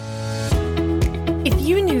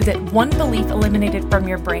knew that one belief eliminated from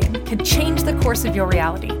your brain could change the course of your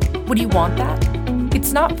reality, would you want that?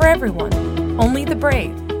 It's not for everyone, only the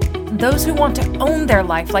brave. Those who want to own their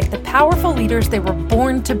life like the powerful leaders they were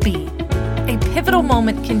born to be. A pivotal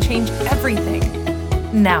moment can change everything.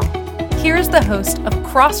 Now, here's the host of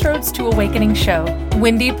Crossroads to Awakening show,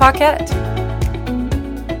 Wendy Paquette.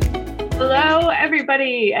 Hello,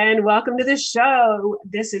 everybody, and welcome to the show.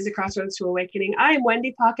 This is the Crossroads to Awakening. I'm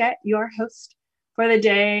Wendy Paquette, your host for the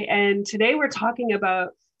day, and today we're talking about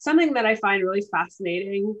something that I find really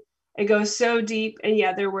fascinating. It goes so deep, and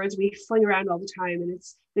yeah, they're words we fling around all the time, and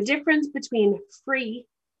it's the difference between free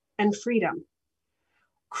and freedom.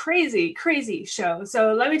 Crazy, crazy show.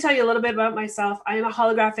 So let me tell you a little bit about myself. I am a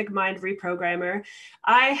holographic mind reprogrammer.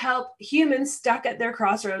 I help humans stuck at their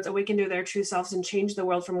crossroads awaken to their true selves and change the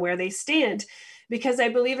world from where they stand. Because I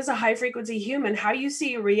believe as a high frequency human, how you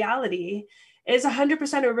see reality is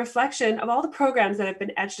 100% a reflection of all the programs that have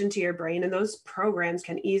been etched into your brain. And those programs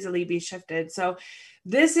can easily be shifted. So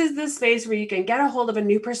this is the space where you can get a hold of a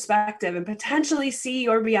new perspective and potentially see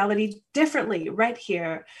your reality differently right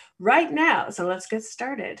here, right now. So let's get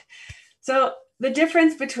started. So the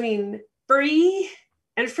difference between free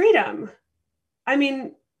and freedom, I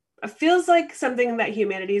mean, it feels like something that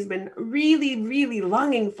humanity has been really, really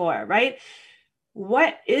longing for, right?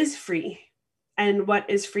 What is free and what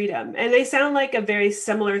is freedom? And they sound like a very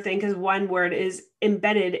similar thing because one word is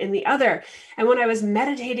embedded in the other. And when I was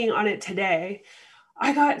meditating on it today,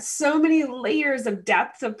 I got so many layers of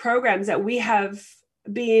depth of programs that we have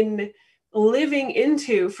been living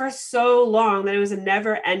into for so long that it was a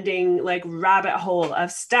never ending like rabbit hole of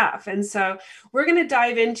stuff. And so we're going to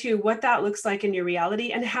dive into what that looks like in your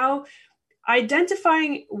reality and how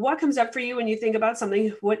identifying what comes up for you when you think about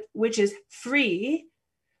something which is free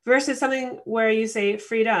versus something where you say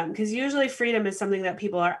freedom, because usually freedom is something that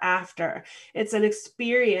people are after. It's an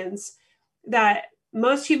experience that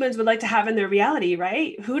most humans would like to have in their reality,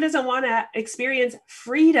 right? Who doesn't want to experience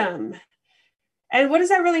freedom? And what does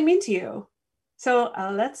that really mean to you? So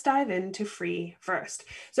let's dive into free first.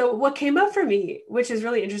 So what came up for me, which is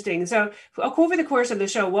really interesting. So over the course of the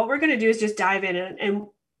show, what we're going to do is just dive in and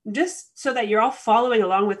just so that you're all following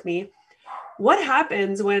along with me. What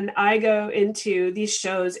happens when I go into these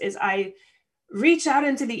shows is I reach out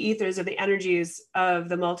into the ethers of the energies of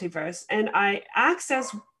the multiverse and I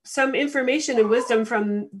access some information and wisdom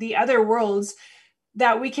from the other worlds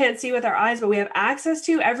that we can't see with our eyes, but we have access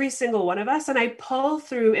to, every single one of us. And I pull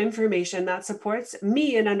through information that supports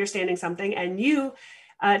me in understanding something and you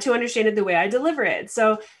to understand it the way I deliver it.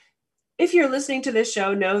 So if you're listening to this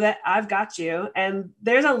show, know that I've got you. And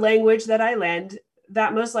there's a language that I lend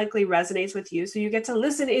that most likely resonates with you. So you get to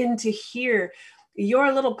listen in to hear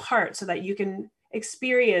your little part so that you can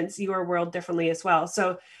experience your world differently as well.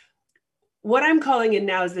 So what I'm calling in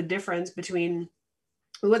now is the difference between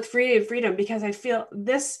with free and freedom, because I feel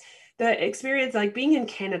the experience, like being in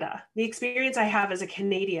Canada, the experience I have as a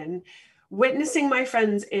Canadian, witnessing my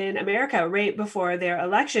friends in America right before their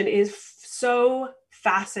election is so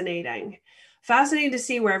fascinating. Fascinating to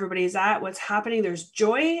see where everybody's at, what's happening. There's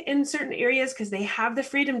joy in certain areas because they have the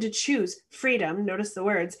freedom to choose. Freedom, notice the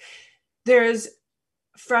words. There's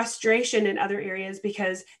frustration in other areas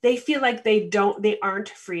because they feel like they aren't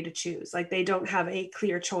free to choose, like they don't have a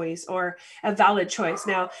clear choice or a valid choice.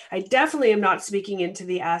 Now, I definitely am not speaking into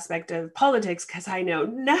the aspect of politics because I know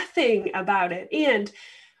nothing about it. And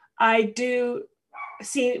I do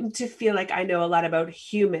seem to feel like I know a lot about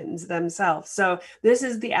humans themselves. So this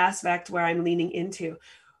is the aspect where I'm leaning into.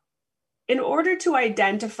 In order to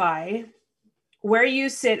identify where you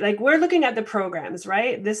sit, like we're looking at the programs,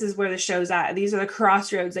 right? This is where the show's at. These are the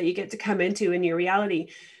crossroads that you get to come into in your reality.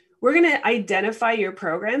 We're going to identify your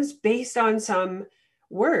programs based on some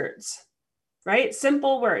words, right?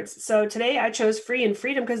 Simple words. So today I chose free and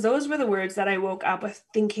freedom because those were the words that I woke up with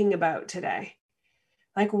thinking about today.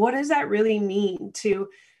 Like, what does that really mean to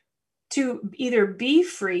either be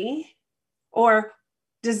free or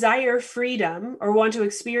desire freedom or want to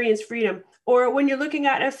experience freedom? Or when you're looking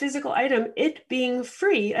at a physical item, it being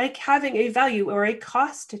free, like having a value or a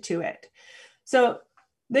cost to it. So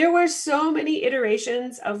there were so many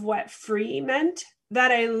iterations of what free meant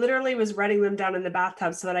that I literally was writing them down in the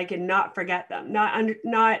bathtub so that I could not forget them,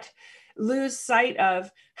 not lose sight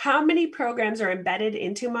of how many programs are embedded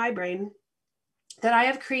into my brain that I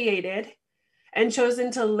have created and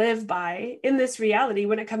chosen to live by in this reality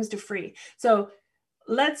when it comes to free. So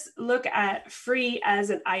let's look at free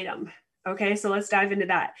as an item. Okay, so let's dive into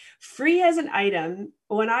that. Free as an item.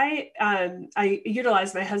 When I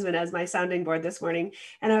utilized my husband as my sounding board this morning,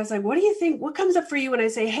 and I was like, "What do you think? What comes up for you when I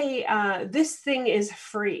say, hey, this thing is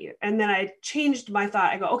free?" And then I changed my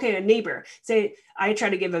thought. I go, "Okay, a neighbor." Say I try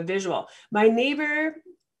to give a visual. My neighbor,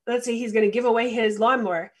 let's say he's going to give away his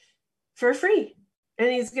lawnmower for free,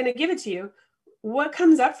 and he's going to give it to you. What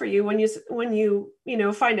comes up for you when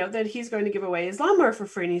you find out that he's going to give away his lawnmower for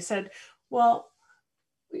free? And he said, "Well,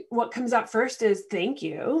 what comes up first is thank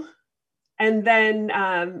you." And then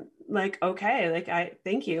okay, I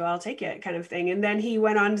thank you, I'll take it kind of thing. And then he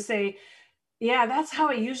went on to say, yeah, that's how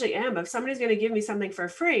I usually am. If somebody's going to give me something for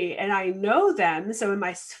free and I know them, so in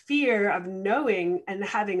my sphere of knowing and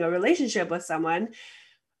having a relationship with someone,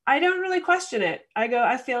 I don't really question it.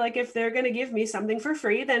 I feel like if they're going to give me something for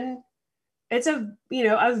free, then it's of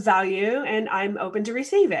value and I'm open to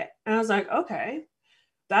receive it. And I was like, okay,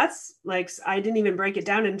 that's I didn't even break it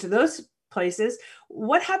down into those places.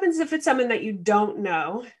 What happens if it's someone that you don't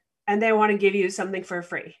know and they want to give you something for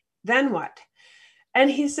free? Then what? And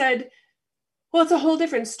he said, well, it's a whole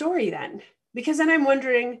different story then, because then I'm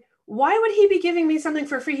wondering, why would he be giving me something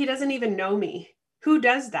for free? He doesn't even know me. Who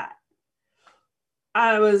does that?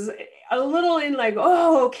 I was a little in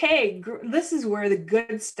oh, okay, this is where the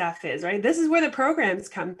good stuff is, right? This is where the programs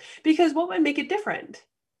come, because what would make it different?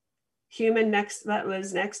 Human that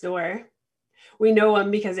lives next door. We know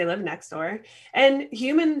them because they live next door. And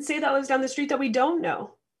human, say, that lives down the street that we don't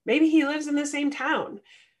know. Maybe he lives in the same town.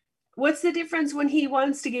 What's the difference when he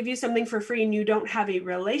wants to give you something for free and you don't have a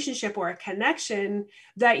relationship or a connection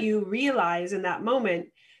that you realize in that moment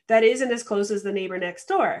that isn't as close as the neighbor next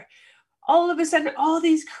door? All of a sudden, all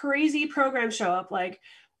these crazy programs show up, like,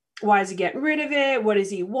 why is he getting rid of it? What does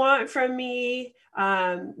he want from me?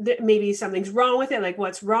 Maybe something's wrong with it. Like,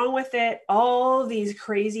 what's wrong with it? All these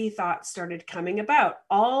crazy thoughts started coming about,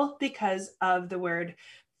 all because of the word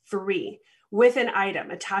free, with an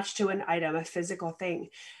item, attached to an item, a physical thing.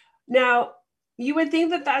 Now, you would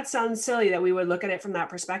think that that sounds silly that we would look at it from that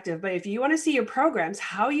perspective. But if you want to see your programs,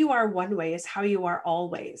 how you are one way is how you are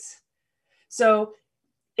always. So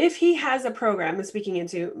if he has a program, I'm speaking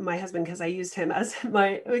into my husband because I used him as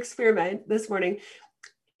my experiment this morning.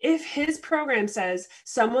 If his program says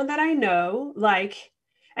someone that I know, like,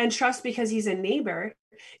 and trust because he's a neighbor,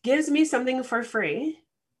 gives me something for free,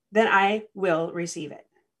 then I will receive it,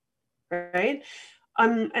 right?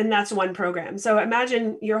 And that's one program. So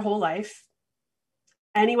imagine your whole life,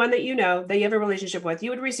 anyone that you know, that you have a relationship with, you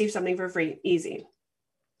would receive something for free, easy.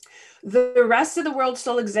 The rest of the world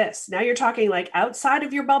still exists. Now you're talking like outside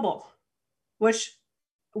of your bubble, which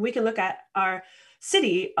we can look at our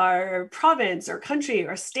city, our province, or country,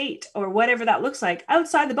 or state, or whatever that looks like.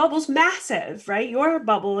 Outside the bubble's massive, right? Your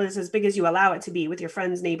bubble is as big as you allow it to be with your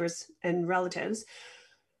friends, neighbors, and relatives.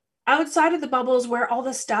 Outside of the bubble is where all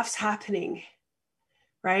the stuff's happening,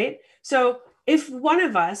 right? So if one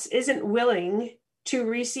of us isn't willing to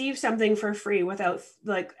receive something for free without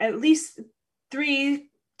like at least 3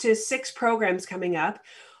 to 6 programs coming up,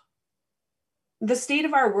 the state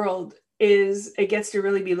of our world it gets to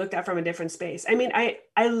really be looked at from a different space. I mean, I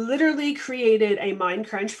literally created a mind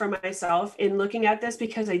crunch for myself in looking at this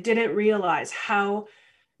because I didn't realize how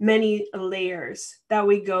many layers that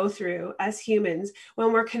we go through as humans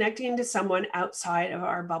when we're connecting to someone outside of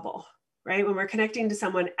our bubble, right? When we're connecting to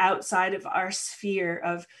someone outside of our sphere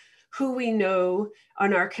of who we know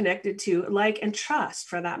and are connected to, like, and trust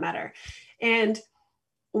for that matter. And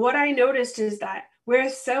what I noticed is that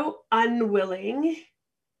we're so unwilling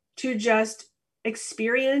to just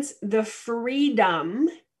experience the freedom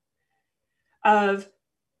of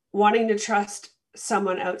wanting to trust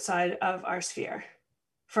someone outside of our sphere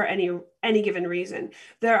for any given reason.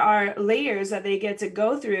 There are layers that they get to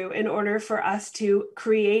go through in order for us to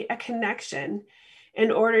create a connection,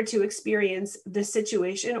 in order to experience the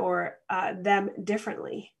situation or them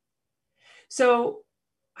differently. So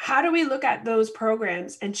how do we look at those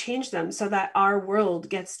programs and change them so that our world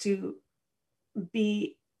gets to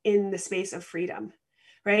be in the space of freedom,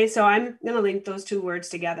 right? So I'm going to link those two words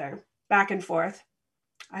together, back and forth.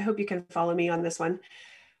 I hope you can follow me on this one.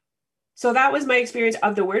 So that was my experience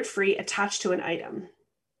of the word free attached to an item.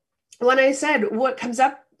 When I said, what comes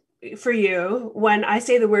up for you when I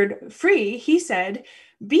say the word free, he said,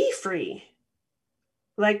 be free.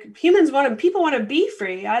 Like people want to be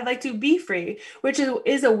free. I'd like to be free, which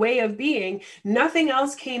is a way of being. Nothing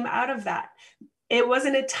else came out of that. It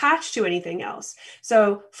wasn't attached to anything else.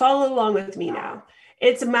 So follow along with me now.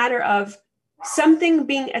 It's a matter of something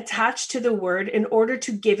being attached to the word in order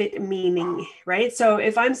to give it meaning, right? So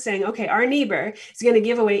if I'm saying, okay, our neighbor is going to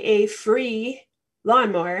give away a free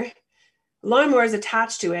lawnmower is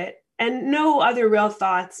attached to it. and no other real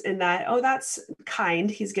thoughts in that, oh, that's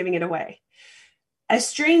kind, he's giving it away. A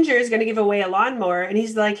stranger is going to give away a lawnmower and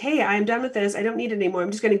he's like, hey, I'm done with this. I don't need it anymore. I'm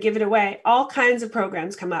just going to give it away. All kinds of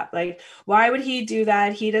programs come up. Like, why would he do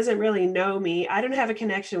that? He doesn't really know me. I don't have a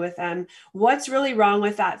connection with them. What's really wrong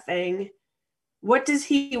with that thing? What does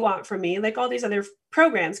he want from me? Like all these other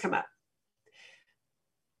programs come up.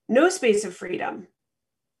 No space of freedom,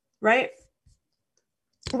 right?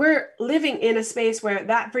 We're living in a space where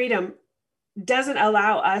that freedom doesn't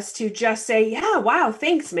allow us to just say, yeah, wow,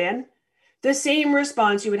 thanks, man. The same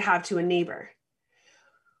response you would have to a neighbor.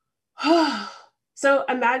 So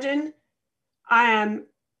imagine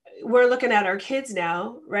we're looking at our kids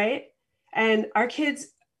now, right? And our kids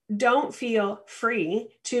don't feel free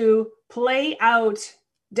to play out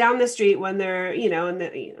down the street when they're,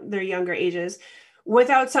 in their younger ages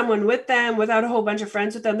without someone with them, without a whole bunch of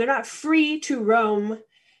friends with them. They're not free to roam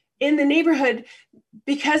in the neighborhood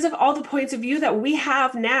because of all the points of view that we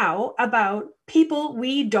have now about people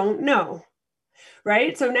we don't know.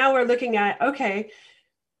 Right? So now we're looking at, okay,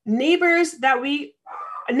 neighbors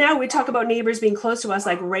now we talk about neighbors being close to us,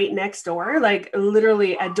 like right next door, like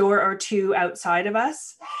literally a door or two outside of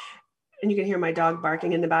us. And you can hear my dog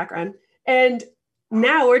barking in the background. And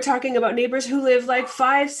now we're talking about neighbors who live like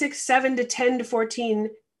 5, 6, 7 to 10 to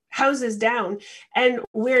 14 houses down. And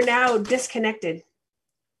we're now disconnected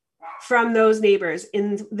from those neighbors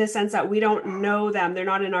in the sense that we don't know them. They're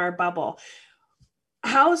not in our bubble.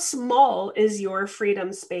 How small is your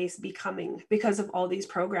freedom space becoming because of all these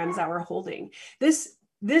programs that we're holding? This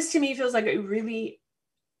to me feels like a really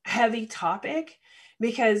heavy topic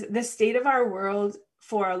because the state of our world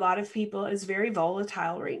for a lot of people is very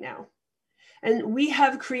volatile right now. And we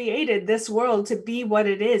have created this world to be what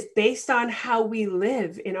it is based on how we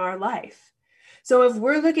live in our life. So if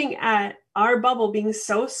we're looking at our bubble being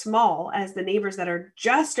so small as the neighbors that are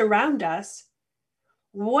just around us,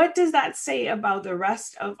 what does that say about the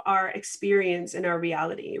rest of our experience in our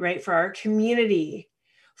reality, right? For our community,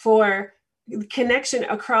 for connection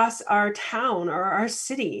across our town or our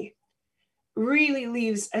city, really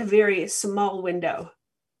leaves a very small window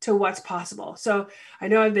to what's possible. So I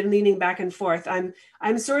know I've been leaning back and forth. I'm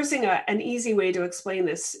sourcing an easy way to explain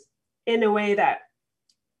this in a way that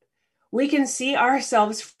we can see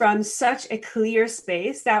ourselves from such a clear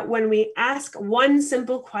space that when we ask one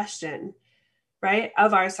simple question, right,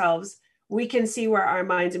 of ourselves, we can see where our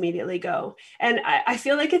minds immediately go. And I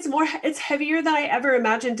feel like it's heavier than I ever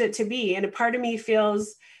imagined it to be. And a part of me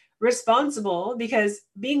feels responsible because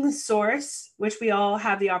being source, which we all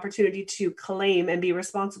have the opportunity to claim and be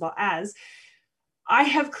responsible as, I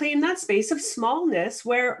have claimed that space of smallness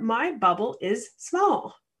where my bubble is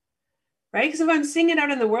small, right? Because if I'm seeing it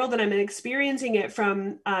out in the world and I'm experiencing it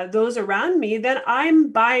from those around me, then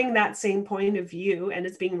I'm buying that same point of view and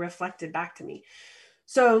it's being reflected back to me.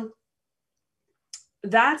 So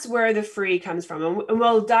that's where the free comes from. And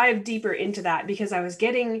we'll dive deeper into that because I was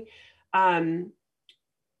getting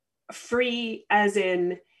free as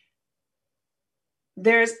in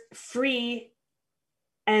there's free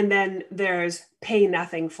and then there's pay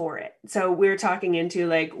nothing for it. So we're talking into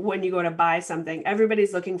like when you go to buy something,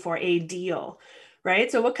 everybody's looking for a deal, right?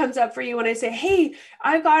 So what comes up for you when I say, hey,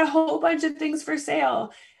 I've got a whole bunch of things for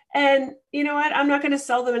sale and you know what? I'm not going to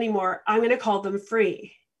sell them anymore. I'm going to call them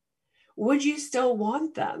free. Would you still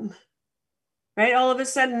want them? Right? All of a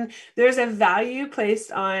sudden there's a value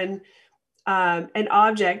placed on an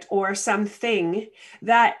object or something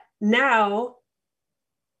that now,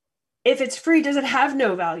 if it's free, does it have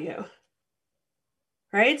no value?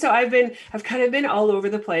 Right? So I've kind of been all over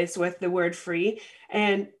the place with the word free,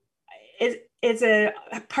 and it's a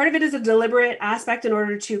part of it is a deliberate aspect in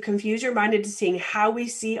order to confuse your mind into seeing how we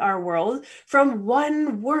see our world from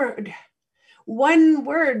one word. One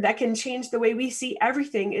word that can change the way we see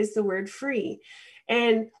everything is the word free.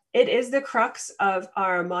 And it is the crux of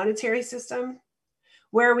our monetary system,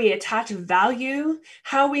 where we attach value,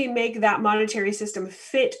 how we make that monetary system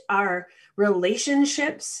fit our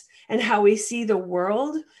relationships and how we see the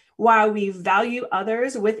world, while we value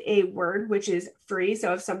others with a word, which is free.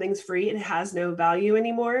 So if something's free, it has no value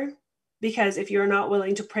anymore, because if you're not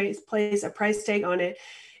willing to place a price tag on it,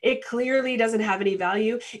 it clearly doesn't have any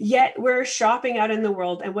value. Yet we're shopping out in the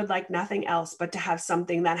world and would like nothing else but to have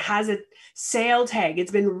something that has a sale tag.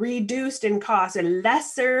 It's been reduced in cost, a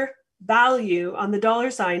lesser value on the dollar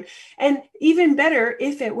sign, and even better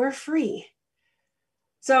if it were free.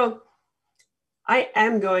 So I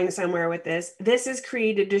am going somewhere with this. This is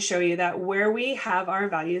created to show you that where we have our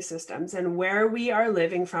value systems and where we are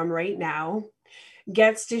living from right now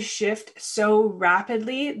gets to shift so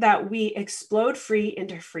rapidly that we explode free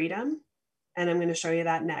into freedom, And I'm going to show you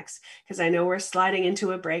that next, because I know we're sliding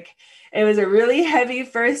into a break. It was a really heavy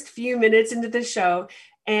first few minutes into the show,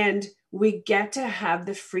 and we get to have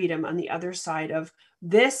the freedom on the other side of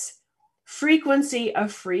this frequency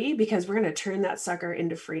of free, because we're going to turn that sucker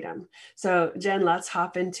into freedom. So Jen, let's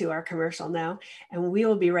hop into our commercial now, and we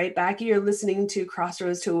will be right back. You're listening to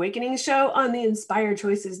Crossroads to Awakening show on the Inspired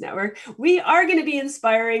Choices Network. We are going to be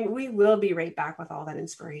inspiring. We will be right back with all that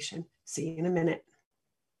inspiration. See you in a minute.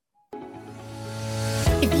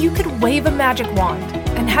 If you could wave a magic wand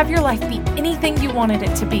and have your life be anything you wanted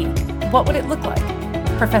it to be, what would it look like?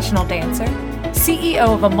 Professional dancer,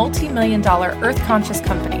 CEO of a multi-million-dollar earth-conscious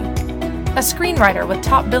company, a screenwriter with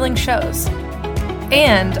top billing shows,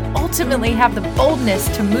 and ultimately have the boldness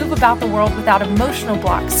to move about the world without emotional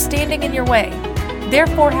blocks standing in your way,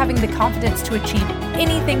 therefore having the confidence to achieve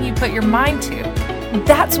anything you put your mind to.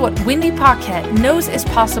 That's what Wendy Paquette knows is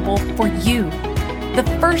possible for you. The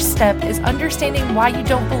first step is understanding why you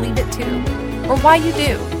don't believe it too, or why you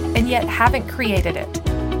do, and yet haven't created it.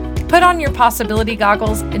 Put on your possibility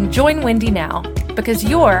goggles and join Wendy now, because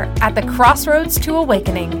you're at the crossroads to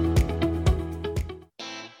awakening.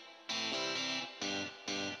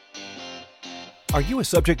 Are you a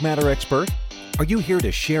subject matter expert? Are you here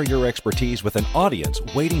to share your expertise with an audience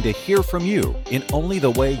waiting to hear from you in only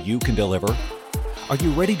the way you can deliver? Are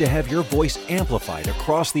you ready to have your voice amplified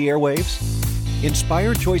across the airwaves?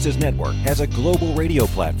 Inspired Choices Network has a global radio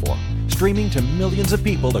platform streaming to millions of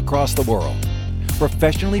people across the world.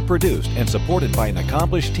 Professionally produced and supported by an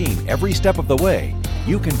accomplished team every step of the way,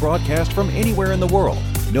 you can broadcast from anywhere in the world,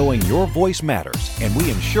 knowing your voice matters, and we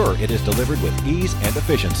ensure it is delivered with ease and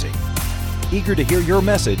efficiency. Eager to hear your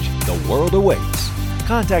message, the world awaits.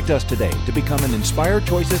 Contact us today to become an Inspired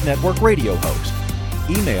Choices Network radio host.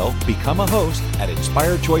 Email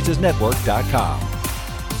becomeahost@inspiredchoicesnetwork.com.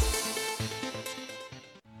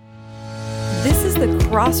 This is the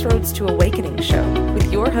Crossroads to Awakening show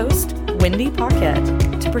with your host, Wendy Paquette.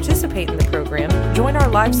 To participate in the program, join our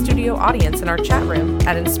live studio audience in our chat room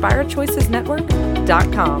at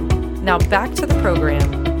inspiredchoicesnetwork.com. Now back to the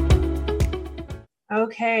program.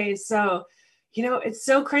 Okay, so, it's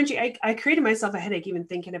so crunchy. I created myself a headache even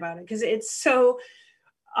thinking about it, because it's so,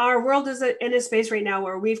 our world is in a space right now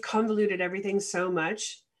where we've convoluted everything so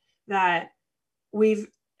much that we've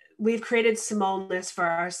created smallness for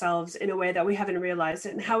ourselves in a way that we haven't realized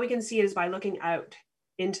it. And how we can see it is by looking out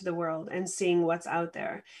into the world and seeing what's out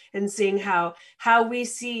there, and seeing how we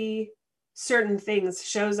see certain things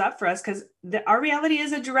shows up for us, because our reality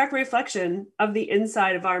is a direct reflection of the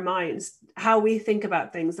inside of our minds, how we think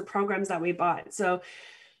about things, the programs that we bought. So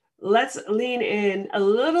let's lean in a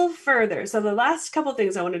little further. So the last couple of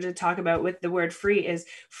things I wanted to talk about with the word free is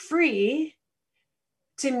free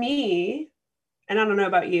to me. And I don't know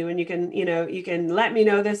about you, and you can let me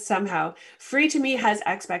know this somehow. Free to me has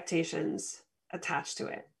expectations attached to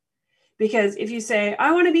it. Because if you say,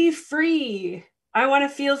 I want to be free, I want to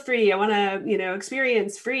feel free, I want to,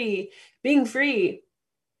 experience free, being free,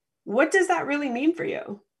 what does that really mean for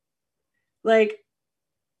you? Like,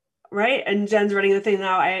 right? And Jen's running the thing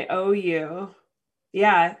now, I owe you.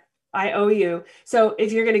 Yeah, I owe you. So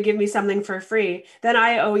if you're going to give me something for free, then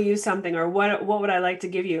I owe you something, or what would I like to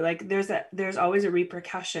give you? Like there's always a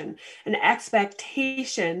repercussion, an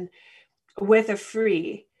expectation with a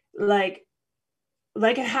free, like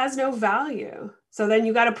it has no value. So then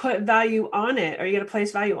you got to put value on it, or you got to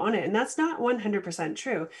place value on it. And that's not 100%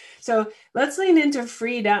 true. So let's lean into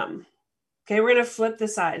freedom. Okay, we're going to flip the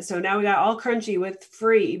side. So now we got all crunchy with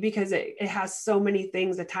free, because it has so many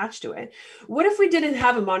things attached to it. What if we didn't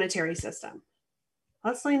have a monetary system?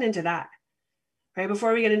 Let's lean into that. Right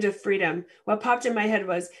before we get into freedom, what popped in my head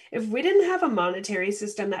was, if we didn't have a monetary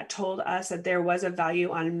system that told us that there was a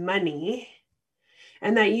value on money,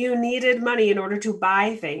 and that you needed money in order to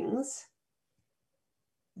buy things,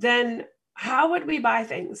 then how would we buy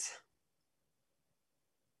things?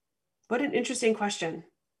 What an interesting question.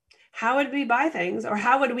 How would we buy things, or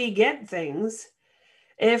how would we get things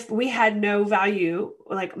if we had no value,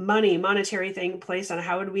 like money, monetary thing placed on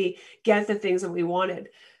how would we get the things that we wanted?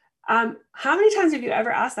 How many times have you ever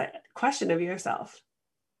asked that question of yourself?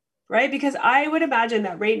 Right? Because I would imagine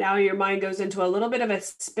that right now your mind goes into a little bit of a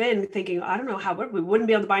spin thinking, I don't know how we wouldn't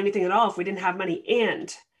be able to buy anything at all if we didn't have money.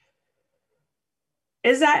 And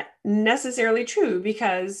is that necessarily true?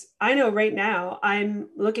 Because I know right now I'm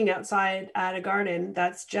looking outside at a garden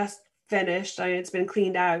that's just finished. It's been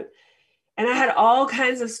cleaned out. And I had all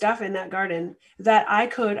kinds of stuff in that garden that I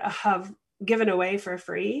could have given away for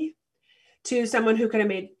free to someone who could have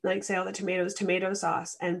made, like, say, all the tomatoes, tomato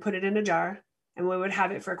sauce, and put it in a jar, and we would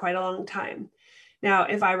have it for quite a long time. Now,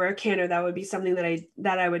 if I were a canner, that would be something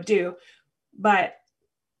that I would do. But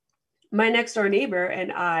my next door neighbor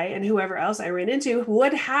and I, and whoever else I ran into,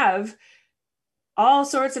 would have all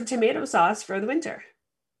sorts of tomato sauce for the winter,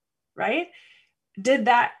 right? Did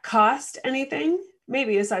that cost anything?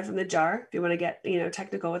 Maybe, aside from the jar, if you want to get,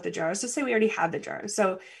 technical with the jars. Just say we already had the jars.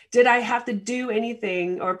 So did I have to do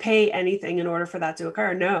anything or pay anything in order for that to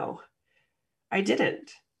occur? No, I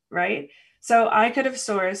didn't, right? So I could have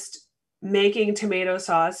sourced making tomato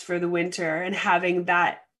sauce for the winter and having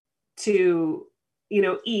that to,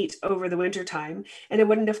 eat over the winter time. And it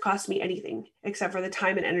wouldn't have cost me anything except for the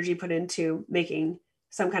time and energy put into making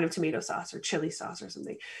some kind of tomato sauce or chili sauce or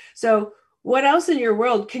something. So what else in your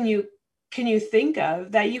world can you think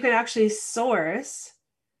of that you can actually source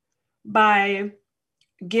by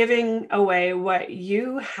giving away what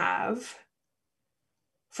you have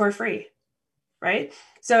for free, right?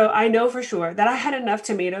 So I know for sure that I had enough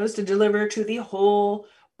tomatoes to deliver to the whole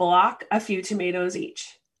block a few tomatoes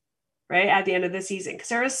each, right? At the end of the season, because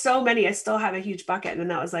there are so many. I still have a huge bucket,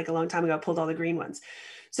 and that was like a long time ago. I pulled all the green ones.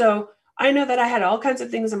 So I know that I had all kinds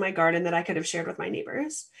of things in my garden that I could have shared with my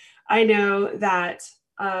neighbors. I know that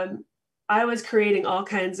I was creating all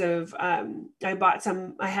kinds of, I bought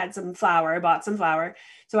some flour.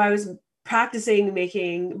 So I was practicing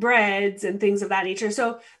making breads and things of that nature.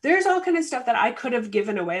 So there's all kind of stuff that I could have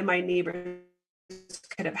given away. My neighbors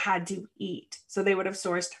could have had to eat. So they would have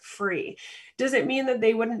sourced free. Does it mean that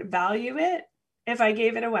they wouldn't value it if I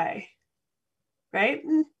gave it away? Right?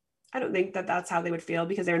 I don't think that that's how they would feel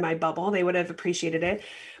because they're in my bubble. They would have appreciated it.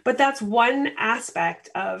 But that's one aspect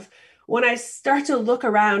of when I start to look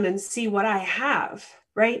around and see what I have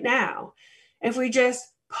right now. If we just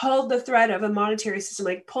pulled the thread of a monetary system,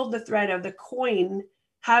 like pulled the thread of the coin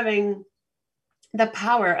having the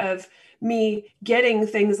power of me getting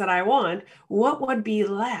things that I want, what would be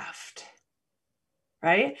left?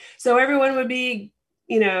 Right? So everyone would be,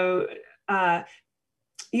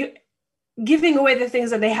 giving away the things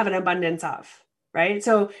that they have an abundance of, right?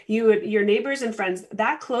 So your neighbors and friends,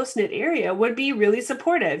 that close-knit area would be really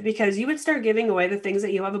supportive because you would start giving away the things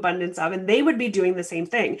that you have abundance of, and they would be doing the same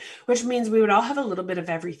thing, which means we would all have a little bit of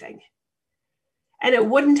everything. And it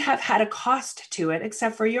wouldn't have had a cost to it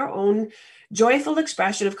except for your own joyful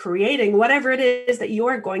expression of creating whatever it is that you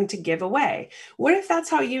are going to give away. What if that's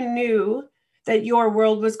how you knew that your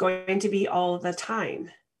world was going to be all the time?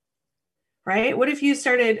 Right? What if you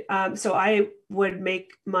started, so I would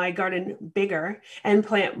make my garden bigger and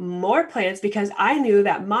plant more plants because I knew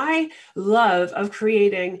that my love of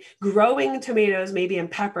growing tomatoes, maybe and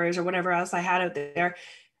peppers or whatever else I had out there,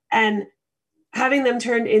 and having them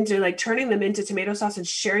turning them into tomato sauce and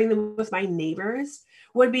sharing them with my neighbors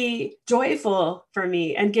would be joyful for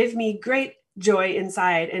me and give me great joy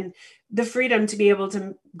inside and the freedom to be able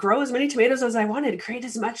to grow as many tomatoes as I wanted, create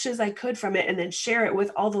as much as I could from it, and then share it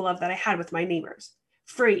with all the love that I had with my neighbors,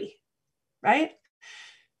 free, right?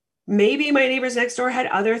 Maybe my neighbors next door had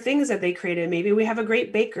other things that they created. Maybe we have a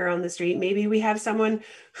great baker on the street. Maybe we have someone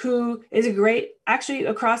who is actually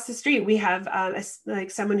across the street, we have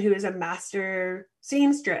someone who is a master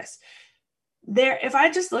seamstress. If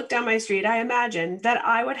I just looked down my street, I imagine that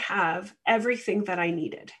I would have everything that I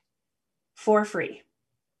needed for free.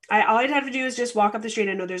 All I'd have to do is just walk up the street.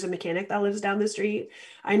 I know there's a mechanic that lives down the street.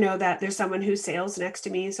 I know that there's someone who sails next to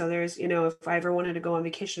me. So there's, if I ever wanted to go on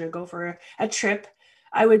vacation or go for a trip,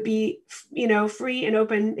 I would be, free and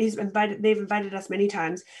open. They've invited us many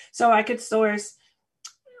times. So I could source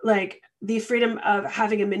like the freedom of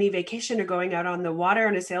having a mini vacation or going out on the water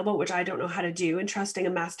on a sailboat, which I don't know how to do, and trusting a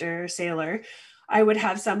master sailor. I would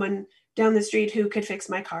have someone down the street who could fix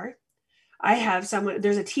my car.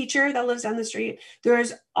 There's a teacher that lives down the street.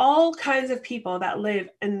 There's all kinds of people that live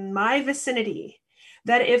in my vicinity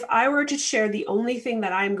that if I were to share the only thing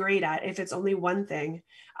that I'm great at, if it's only one thing,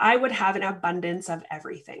 I would have an abundance of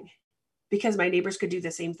everything because my neighbors could do the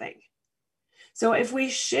same thing. So if we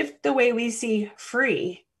shift the way we see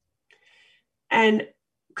free and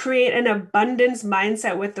create an abundance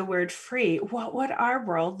mindset with the word free, what would our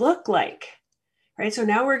world look like? Right? So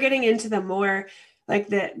now we're getting into the more like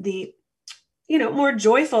the more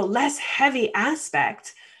joyful, less heavy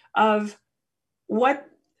aspect of what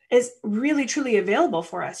is really truly available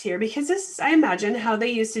for us here, because this is, I imagine, how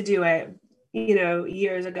they used to do it,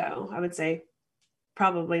 years ago. I would say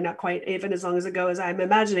probably not quite even as long as ago as I'm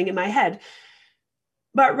imagining in my head.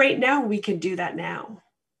 But right now we can do that now,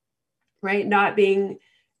 right? Not being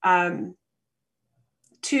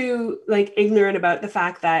too ignorant about the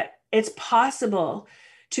fact that it's possible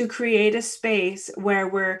to create a space where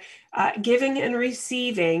we're giving and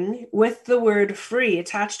receiving with the word free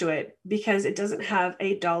attached to it, because it doesn't have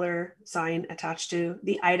a dollar sign attached to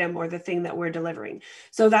the item or the thing that we're delivering.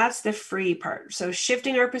 So that's the free part. So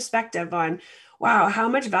shifting our perspective on, wow, how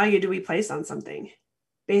much value do we place on something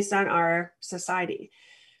based on our society?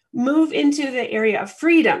 Move into the area of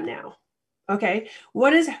freedom now. Okay,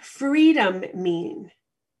 what does freedom mean?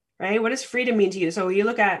 Right? What does freedom mean to you? So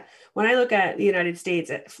when I look at the United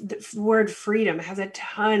States, the word freedom has a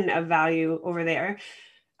ton of value over there.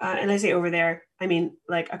 And I say over there, I mean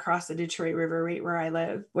like across the Detroit River, right where I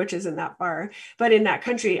live, which isn't that far. But in that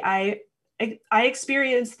country, I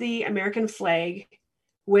experienced the American flag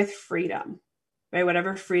with freedom, right?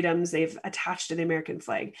 Whatever freedoms they've attached to the American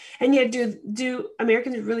flag. And yet do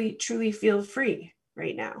Americans really truly feel free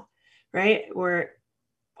right now, right? We're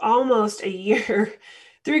almost a year,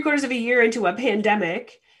 3/4 of a year into a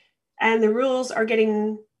pandemic, and the rules are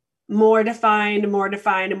getting more defined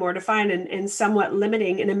and somewhat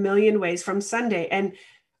limiting in a million ways from Sunday. And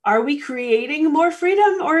are we creating more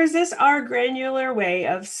freedom, or is this our granular way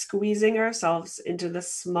of squeezing ourselves into the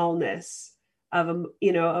smallness of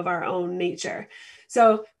our own nature?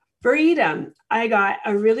 So freedom, I got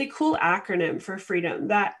a really cool acronym for freedom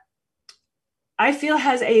that I feel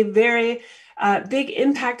has a very big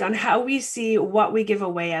impact on how we see what we give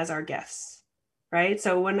away as our gifts, right?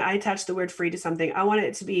 So when I attach the word free to something, I want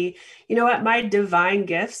it to be, you know what, my divine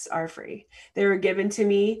gifts are free. They were given to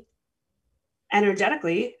me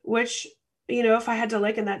energetically, which, if I had to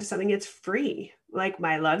liken that to something, it's free. Like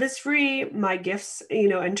my love is free. My gifts,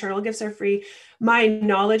 internal gifts are free. My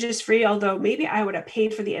knowledge is free, although maybe I would have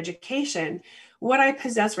paid for the education. What I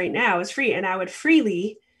possess right now is free, and I would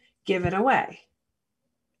freely give it away.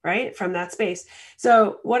 Right? From that space.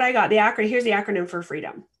 So what I got, here's the acronym for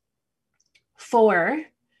freedom. For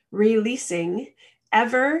releasing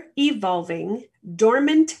ever evolving,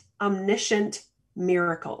 dormant, omniscient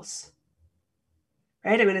miracles.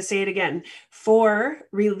 Right? I'm going to say it again. For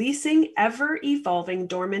releasing ever evolving,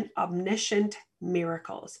 dormant, omniscient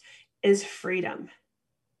miracles is freedom.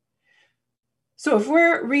 So if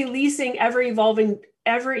we're releasing ever evolving,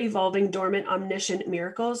 dormant, omniscient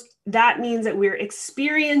miracles, that means that we're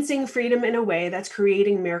experiencing freedom in a way that's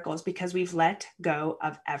creating miracles because we've let go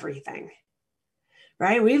of everything,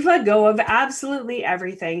 right? We've let go of absolutely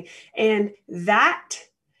everything. And that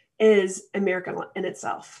is a miracle in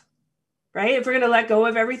itself, right? If we're going to let go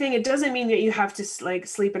of everything, it doesn't mean that you have to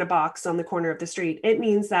sleep in a box on the corner of the street. It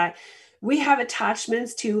means that we have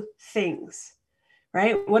attachments to things,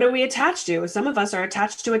 right? What are we attached to? Some of us are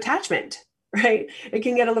attached to attachment. Right? It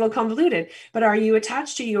can get a little convoluted, but are you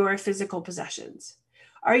attached to your physical possessions?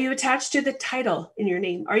 Are you attached to the title in your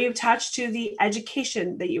name? Are you attached to the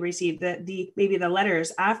education that you received, maybe the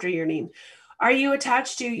letters after your name? Are you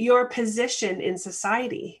attached to your position in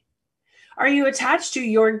society? Are you attached to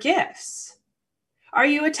your gifts? Are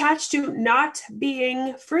you attached to not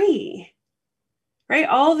being free? Right?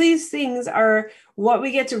 All these things are what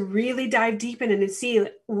we get to really dive deep in and to see.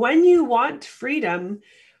 When you want freedom,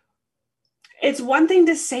 it's one thing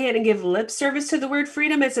to say it and give lip service to the word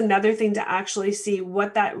freedom. It's another thing to actually see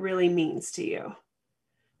what that really means to you.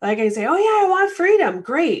 Like I say, oh yeah, I want freedom.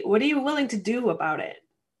 Great. What are you willing to do about it?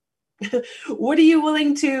 What are you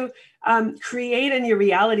willing to create in your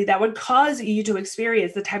reality that would cause you to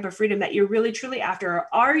experience the type of freedom that you're really truly after? Or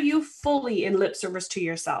are you fully in lip service to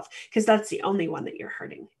yourself? Because that's the only one that you're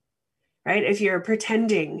hurting, right? If you're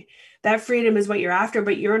pretending that freedom is what you're after,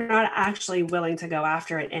 but you're not actually willing to go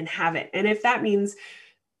after it and have it. And if that means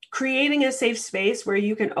creating a safe space where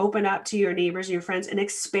you can open up to your neighbors and your friends and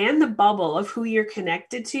expand the bubble of who you're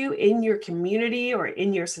connected to in your community or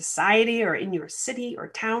in your society or in your city or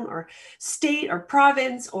town or state or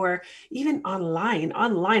province or even online.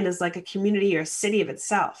 Online is like a community or a city of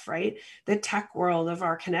itself, right? The tech world of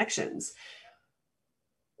our connections.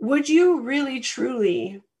 Would you really,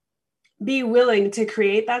 truly be willing to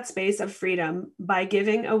create that space of freedom by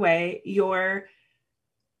giving away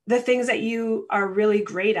the things that you are really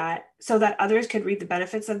great at so that others could reap the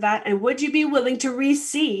benefits of that? And would you be willing to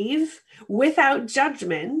receive without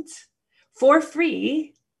judgment for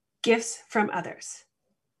free gifts from others?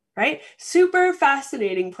 Right? Super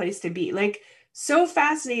fascinating place to be. Like so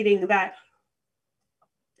fascinating that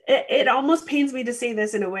it almost pains me to say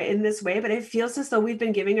this in this way, but it feels as though we've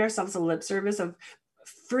been giving ourselves a lip service of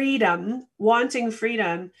freedom, wanting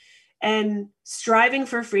freedom, and striving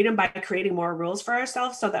for freedom by creating more rules for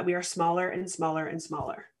ourselves so that we are smaller and smaller and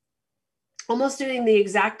smaller. Almost doing the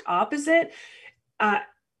exact opposite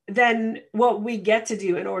than what we get to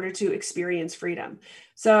do in order to experience freedom.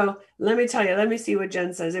 So let me tell you, let me see what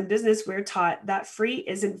Jen says. In business, we're taught that free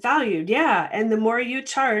isn't valued. Yeah. And the more you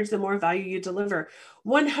charge, the more value you deliver.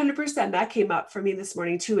 100%. That came up for me this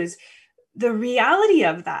morning too, is the reality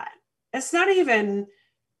of that. It's not even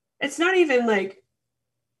like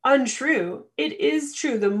untrue. It is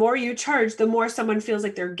true. The more you charge, the more someone feels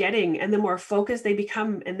like they're getting, and the more focused they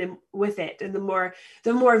become and then with it, and the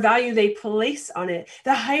more value they place on it.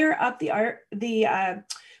 The higher up the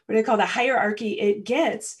hierarchy it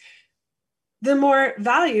gets, the more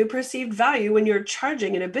perceived value when you're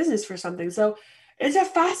charging in a business for something. So it's a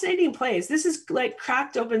fascinating place. This is like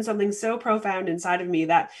cracked open something so profound inside of me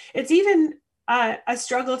that it's even a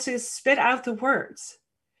struggle to spit out the words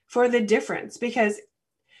for the difference, because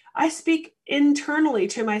I speak internally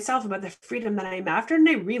to myself about the freedom that I'm after, and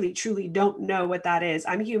I really, truly don't know what that is.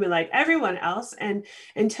 I'm human like everyone else. And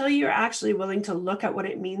until you're actually willing to look at what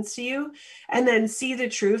it means to you and then see the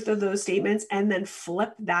truth of those statements and then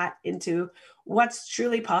flip that into what's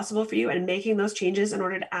truly possible for you and making those changes in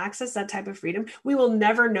order to access that type of freedom, we will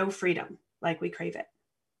never know freedom like we crave it.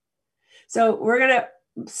 So we're going to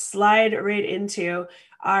slide right into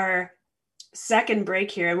our second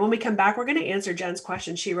break here. And when we come back, we're going to answer Jen's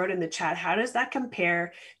question. She wrote in the chat, how does that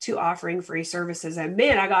compare to offering free services? And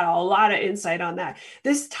man, I got a lot of insight on that.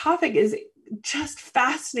 This topic is just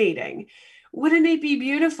fascinating. Wouldn't it be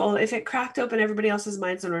beautiful if it cracked open everybody else's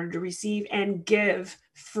minds in order to receive and give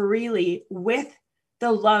freely with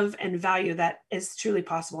the love and value that is truly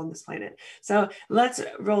possible on this planet? So let's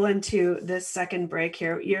roll into this second break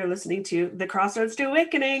here. You're listening to The Crossroads to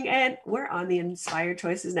Awakening, and we're on the Inspired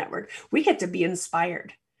Choices Network. We get to be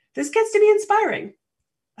inspired. This gets to be inspiring.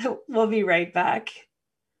 We'll be right back.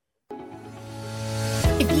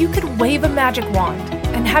 If you could wave a magic wand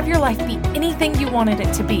and have your life be anything you wanted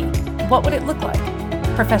it to be, what would it look like?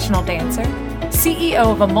 Professional dancer,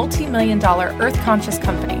 CEO of a multi-million-dollar earth-conscious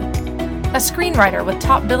company, a screenwriter with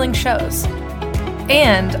top billing shows,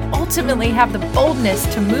 and ultimately have the boldness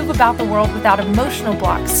to move about the world without emotional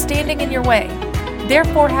blocks standing in your way,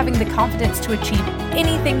 therefore having the confidence to achieve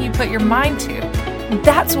anything you put your mind to.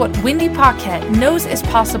 That's what Wendy Paquette knows is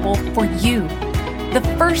possible for you. The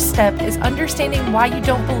first step is understanding why you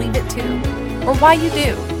don't believe it too, or why you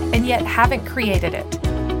do, and yet haven't created it.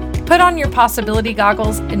 Put on your possibility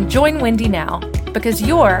goggles and join Wendy now, because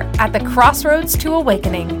you're at the Crossroads to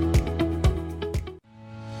Awakening.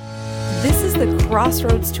 This is the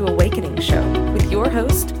Crossroads to Awakening show with your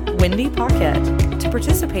host, Wendy Paquette. To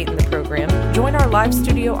participate in the program, join our live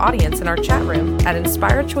studio audience in our chat room at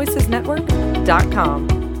inspiredchoicesnetwork.com.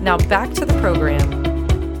 Now back to the program.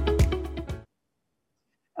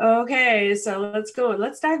 Okay, so let's go.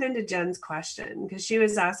 Let's dive into Jen's question, because she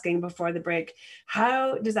was asking before the break,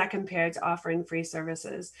 how does that compare to offering free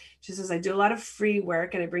services? She says, I do a lot of free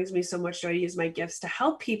work and it brings me so much joy to use my gifts to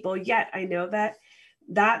help people. Yet I know that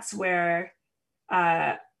that's where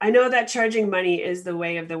I know that charging money is the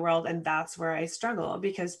way of the world. And that's where I struggle,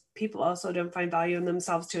 because people also don't find value in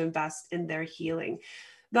themselves to invest in their healing.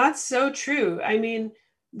 That's so true. I mean,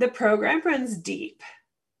 the program runs deep.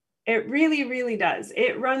 It really, really does.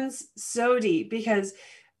 It runs so deep because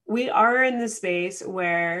we are in the space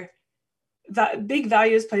where the big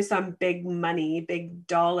value is placed on big money, big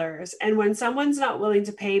dollars. And when someone's not willing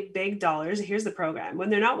to pay big dollars, here's the program. When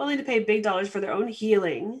they're not willing to pay big dollars for their own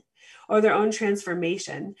healing or their own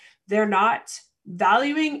transformation, they're not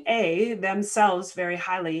valuing A, themselves very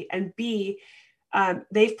highly, and B,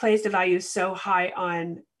 they've placed a value so high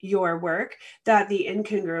on your work that the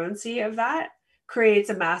incongruency of that creates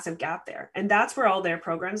a massive gap there. And that's where all their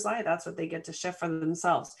programs lie. That's what they get to shift for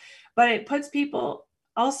themselves. But it puts people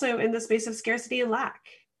also in the space of scarcity and lack,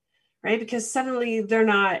 right? Because suddenly they're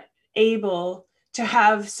not able to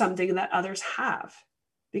have something that others have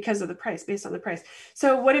because of the price, based on the price.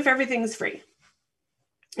 So what if everything's free?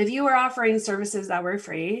 If you were offering services that were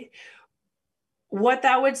free, what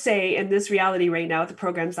that would say in this reality right now, the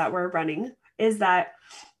programs that we're running, is that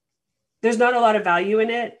there's not a lot of value in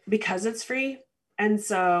it because it's free. And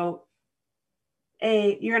so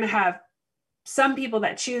you're going to have some people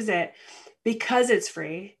that choose it because it's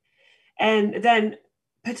free and then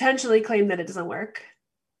potentially claim that it doesn't work,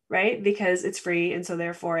 right? Because it's free. And so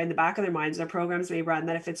therefore in the back of their minds, their programs may run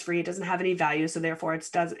that if it's free, it doesn't have any value. So therefore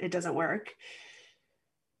it doesn't work.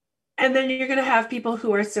 And then you're going to have people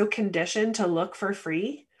who are so conditioned to look for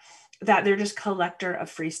free that they're just collector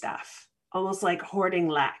of free stuff, almost like hoarding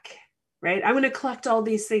lack, right? I'm going to collect all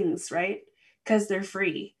these things, right? Because they're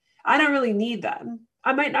free. I don't really need them.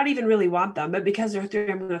 I might not even really want them, but because they're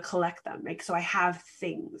free, I'm going to collect them. Right? So I have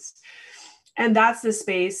things. And that's the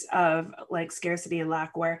space of like scarcity and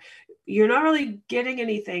lack, where you're not really getting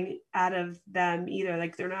anything out of them either.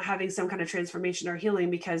 Like they're not having some kind of transformation or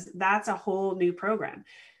healing, because that's a whole new program.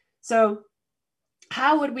 So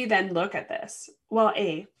how would we then look at this? Well,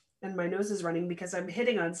 and my nose is running because I'm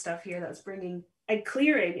hitting on stuff here that's bringing a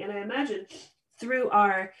clearing. And I imagine through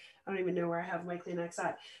our, I don't even know where I have my Kleenex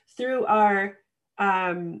at, through our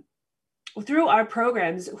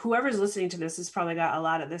programs, whoever's listening to this has probably got a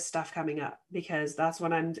lot of this stuff coming up, because that's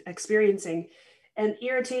what I'm experiencing. An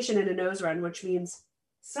irritation and a nose run, which means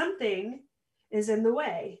something is in the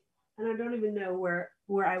way. And I don't even know where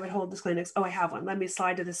I would hold this Kleenex. Oh, I have one. Let me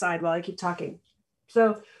slide to the side while I keep talking.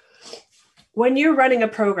 So when you're running a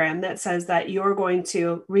program that says that you're going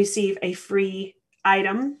to receive a free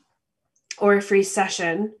item or a free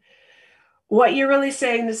session, what you're really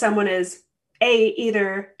saying to someone is, A,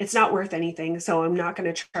 either it's not worth anything, so I'm not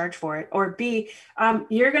going to charge for it, or B,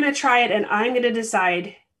 you're going to try it and I'm going to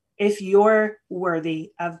decide if you're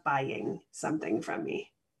worthy of buying something from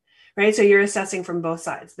me, right? So you're assessing from both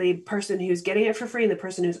sides. The person who's getting it for free and the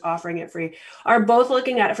person who's offering it free are both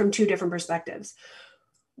looking at it from two different perspectives.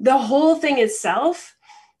 The whole thing itself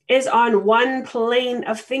is on one plane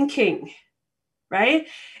of thinking, right?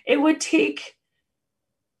 It would take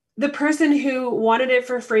the person who wanted it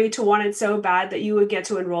for free to want it so bad that you would get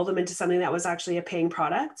to enroll them into something that was actually a paying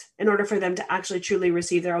product in order for them to actually truly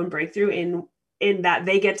receive their own breakthrough in that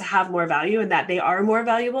they get to have more value and that they are more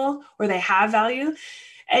valuable, or they have value.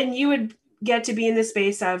 And you would get to be in the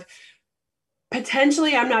space of,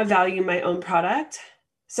 potentially, I'm not valuing my own product,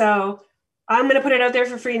 so I'm going to put it out there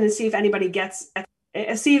for free and then see if anybody gets it.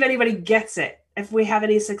 If we have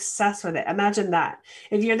any success with it. Imagine that.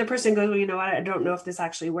 If you're the person who goes, well, you know what, I don't know if this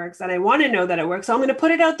actually works, and I want to know that it works, so I'm going to put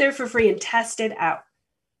it out there for free and test it out.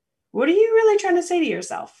 What are you really trying to say to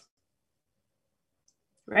yourself?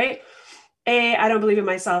 Right? A, I don't believe in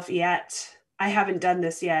myself yet. I haven't done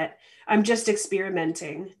this yet. I'm just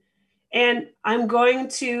experimenting. And I'm going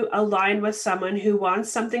to align with someone who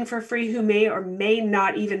wants something for free, who may or may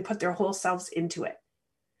not even put their whole selves into it.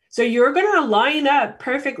 So you're going to line up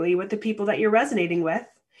perfectly with the people that you're resonating with,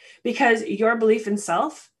 because your belief in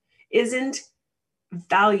self isn't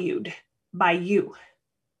valued by you.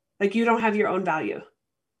 Like, you don't have your own value.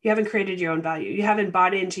 You haven't created your own value. You haven't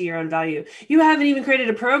bought into your own value. You haven't even created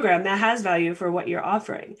a program that has value for what you're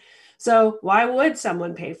offering. So why would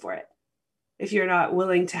someone pay for it? If you're not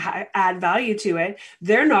willing to add value to it,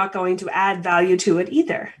 they're not going to add value to it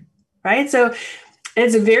either, right? So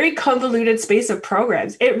it's a very convoluted space of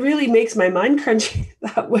programs. It really makes my mind crunchy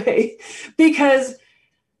that way, because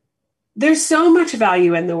there's so much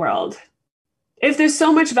value in the world. If there's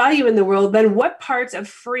so much value in the world, then what parts of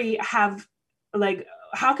free have, like,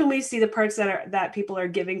 how can we see the parts that people are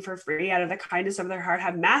giving for free out of the kindness of their heart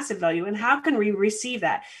have massive value? And how can we receive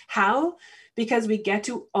that? How? Because we get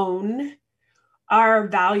to own our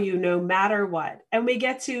value no matter what. And we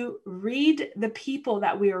get to read the people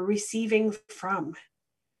that we are receiving from.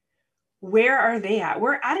 Where are they at?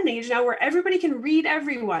 We're at an age now where everybody can read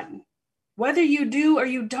everyone. Whether you do or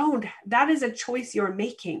you don't, that is a choice you're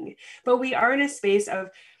making. But we are in a space of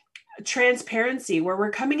transparency where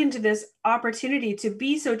we're coming into this opportunity to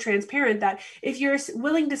be so transparent that if you're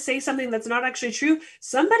willing to say something that's not actually true,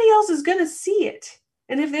 somebody else is going to see it.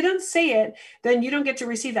 And if they don't say it, then you don't get to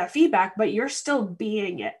receive that feedback, but you're still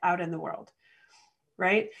being it out in the world,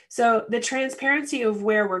 right? So the transparency of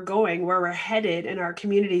where we're going, where we're headed in our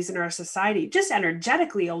communities, in our society, just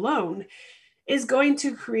energetically alone, is going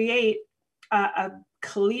to create a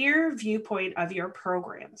clear viewpoint of your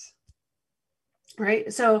programs,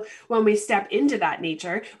 right? So when we step into that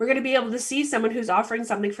nature, we're going to be able to see someone who's offering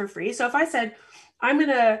something for free. So if I said, I'm going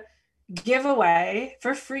to give away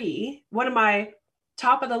for free one of my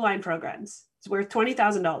top of the line programs, it's worth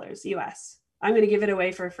 $20,000 US. I'm going to give it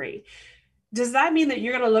away for free. Does that mean that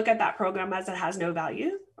you're going to look at that program as it has no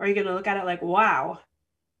value? Or are you going to look at it like, wow,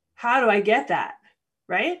 how do I get that?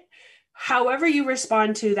 Right? However you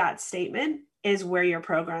respond to that statement is where your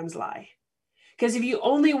programs lie. Because if you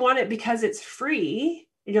only want it because it's free,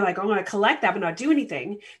 and you're like, oh, I'm going to collect that but not do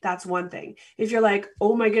anything, that's one thing. If you're like,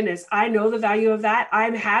 oh my goodness, I know the value of that,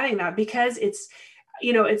 I'm having that because it's,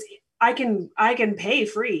 I can pay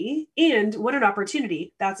free, and what an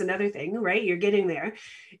opportunity. That's another thing, right? You're getting there.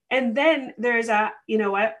 And then there's I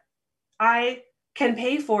can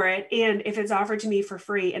pay for it. And if it's offered to me for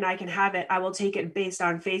free and I can have it, I will take it based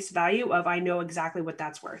on face value of, I know exactly what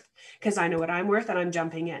that's worth because I know what I'm worth and I'm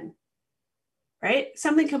jumping in, right?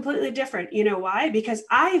 Something completely different. You know why? Because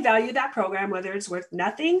I value that program, whether it's worth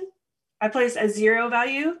nothing, I place a 0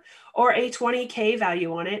 value or a 20K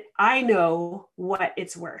value on it. I know what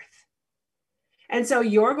it's worth. And so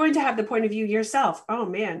you're going to have the point of view yourself. Oh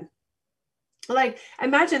man. Like,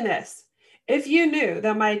 imagine this. If you knew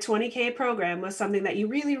that my 20K program was something that you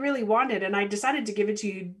really, really wanted, and I decided to give it to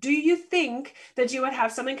you, do you think that you would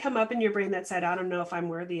have something come up in your brain that said, I don't know if I'm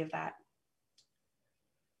worthy of that?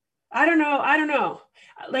 I don't know.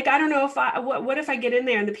 Like, I don't know if what if I get in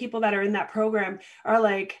there and the people that are in that program are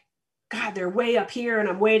like, God, they're way up here and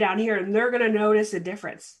I'm way down here, and they're going to notice a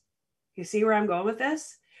difference. You see where I'm going with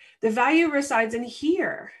this? The value resides in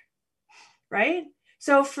here, right?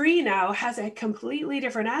 So free now has a completely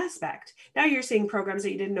different aspect. Now you're seeing programs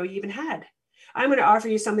that you didn't know you even had. I'm going to offer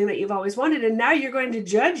you something that you've always wanted, and now you're going to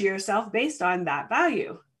judge yourself based on that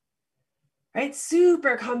value, right?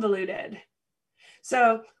 Super convoluted.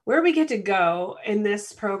 So where we get to go in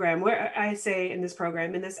this program, where I say in this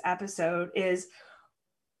program, in this episode is,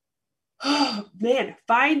 oh man,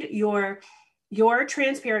 find your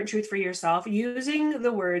transparent truth for yourself using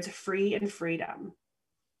the words free and freedom.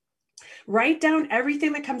 Write down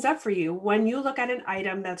everything that comes up for you when you look at an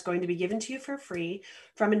item that's going to be given to you for free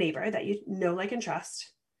from a neighbor that you know, like, and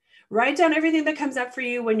trust. Write down everything that comes up for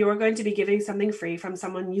you when you're going to be giving something free from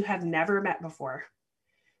someone you have never met before.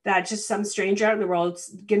 That just some stranger out in the world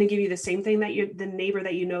is going to give you the same thing that the neighbor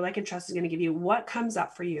that you know, like, and trust is going to give you. What comes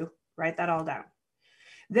up for you? Write that all down.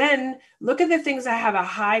 Then look at the things that have a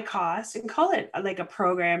high cost and call it like a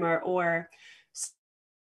program or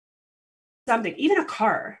something, even a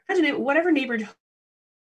car. Imagine it, whatever neighborhood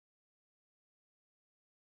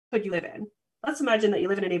you live in. Let's imagine that you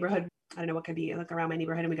live in a neighborhood. I don't know what could be. I look around my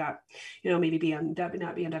neighborhood and we got, maybe BMW,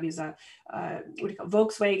 not BMWs, what do you call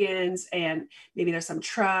Volkswagens, and maybe there's some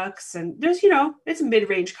trucks, and there's, it's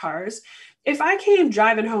mid-range cars. If I came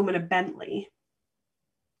driving home in a Bentley,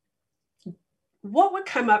 what would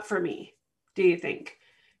come up for me, do you think?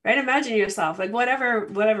 Right? Imagine yourself, like whatever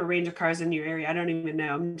range of cars in your area. I don't even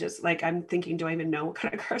know. I'm just like, I'm thinking, do I even know what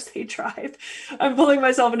kind of cars they drive? I'm pulling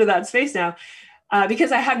myself into that space now.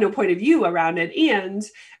 Because I have no point of view around it. And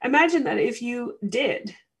imagine that if you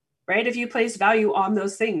did, right? If you placed value on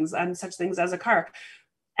those things, on such things as a car,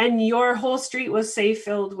 and your whole street was, say,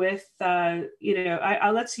 filled with,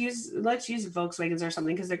 let's use Volkswagens or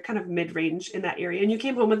something, because they're kind of mid-range in that area. And you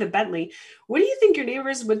came home with a Bentley. What do you think your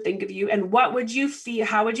neighbors would think of you? And what would you feel?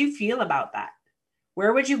 How would you feel about that?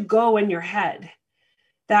 Where would you go in your head?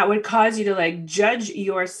 That would cause you to like judge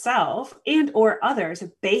yourself and or others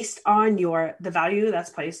based on the value that's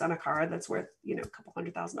placed on a car that's worth, a couple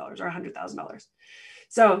 $100,000 or $100,000.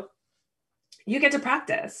 So you get to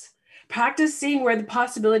practice seeing where the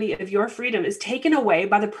possibility of your freedom is taken away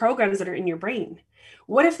by the programs that are in your brain.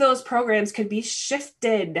 What if those programs could be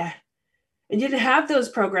shifted and you didn't have those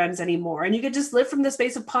programs anymore, and you could just live from the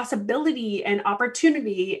space of possibility and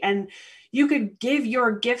opportunity, and you could give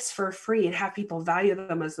your gifts for free and have people value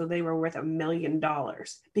them as though they were worth $1 million,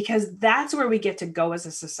 because that's where we get to go as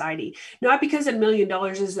a society. Not because $1 million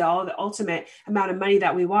is the ultimate amount of money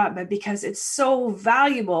that we want, but because it's so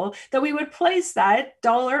valuable that we would place that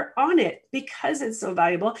dollar on it because it's so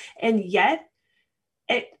valuable. And yet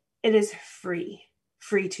it is free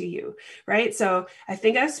to you, right? So I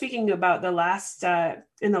think I was speaking about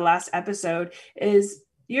in the last episode is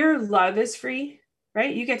your love is free.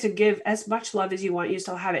 Right? You get to give as much love as you want. You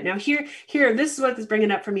still have it. Now here, this is what is bringing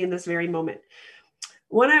up for me in this very moment.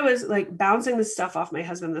 When I was like bouncing this stuff off my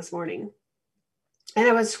husband this morning,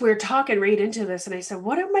 and we're talking right into this, and I said,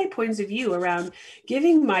 what are my points of view around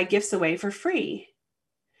giving my gifts away for free?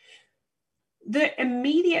 The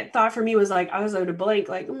immediate thought for me was like, I was out of blank,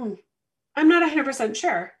 like, I'm not 100%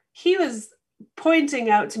 sure. He was pointing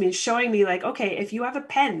out to me, showing me like, okay, if you have a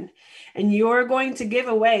pen and you're going to give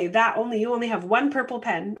away you only have one purple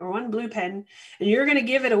pen or one blue pen, and you're going to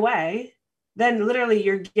give it away, then literally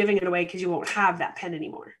you're giving it away because you won't have that pen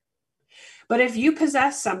anymore. But if you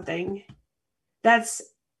possess something that's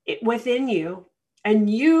within you and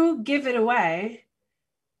you give it away,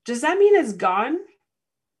 does that mean it's gone?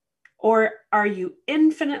 Or are you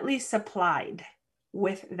infinitely supplied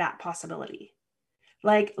with that possibility?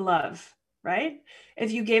 Like love. Right?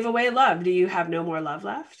 If you gave away love, do you have no more love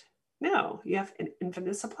left? No, you have an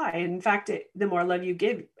infinite supply. In fact, the more love you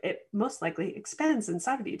give, it most likely expands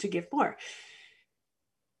inside of you to give more.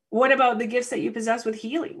 What about the gifts that you possess with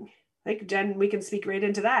healing? Like Jen, we can speak right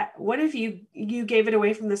into that. What if you gave it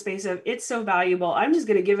away from the space of, it's so valuable, I'm just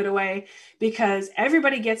going to give it away because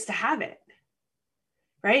everybody gets to have it,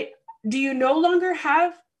 right? Do you no longer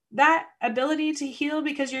have that ability to heal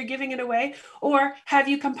because you're giving it away? Or have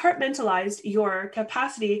you compartmentalized your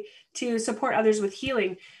capacity to support others with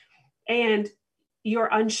healing and you're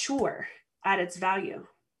unsure at its value?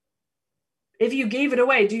 If you gave it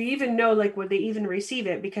away, do you even know, like, would they even receive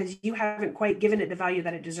it? Because you haven't quite given it the value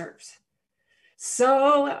that it deserves.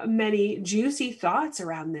 So many juicy thoughts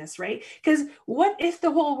around this, right? Because what if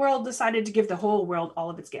the whole world decided to give the whole world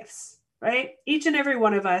all of its gifts, right? Each and every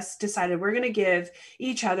one of us decided we're going to give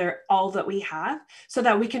each other all that we have so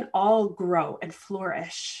that we can all grow and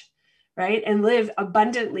flourish, right? And live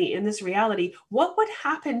abundantly in this reality. What would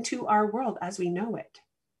happen to our world as we know it,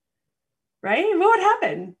 right? What would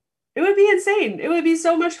happen? It would be insane. It would be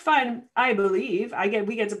so much fun. I believe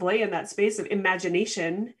we get to play in that space of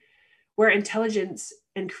imagination where intelligence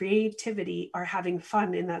and creativity are having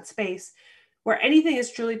fun in that space, where anything is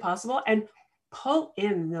truly possible, and pull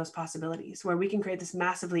in those possibilities where we can create this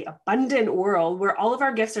massively abundant world where all of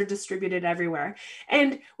our gifts are distributed everywhere.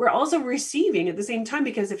 And we're also receiving at the same time,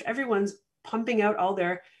 because if everyone's pumping out all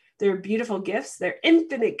their beautiful gifts, their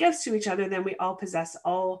infinite gifts to each other, then we all possess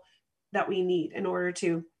all that we need in order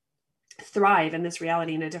to thrive in this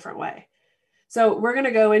reality in a different way. So we're going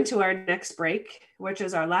to go into our next break, which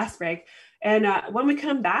is our last break. And when we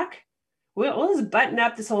come back, we'll just button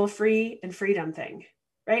up this whole free and freedom thing,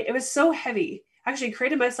 right? It was so heavy. Actually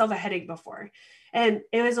created myself a headache before. And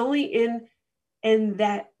it was only in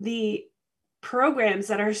that the programs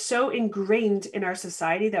that are so ingrained in our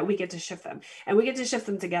society that we get to shift them, and we get to shift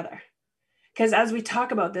them together. Because as we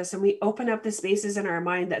talk about this and we open up the spaces in our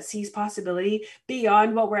mind that sees possibility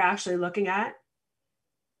beyond what we're actually looking at,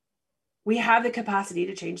 we have the capacity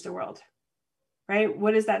to change the world, right?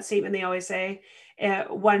 What is that statement they always say?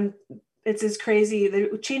 It's as crazy,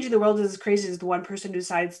 changing the world is as crazy as the one person who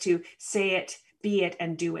decides to say it, be it,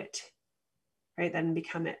 and do it, right? Then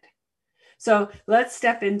become it. So let's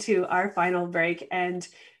step into our final break, and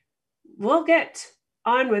we'll get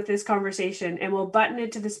on with this conversation, and we'll button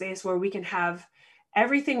it to the space where we can have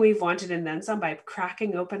everything we've wanted and then some by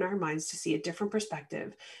cracking open our minds to see a different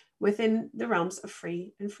perspective within the realms of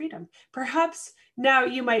free and freedom. Perhaps now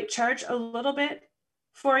you might charge a little bit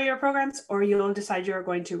for your programs, or you'll decide you're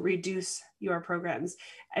going to reduce your programs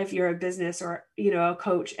if you're a business or, a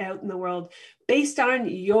coach out in the world, based on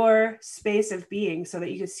your space of being, so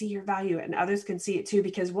that you can see your value and others can see it too.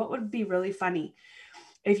 Because what would be really funny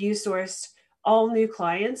if you sourced all new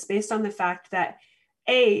clients based on the fact that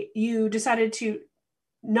you decided to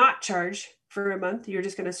not charge for a month, you're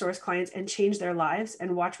just going to source clients and change their lives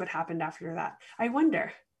and watch what happened after that. I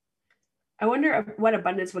wonder what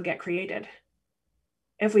abundance would get created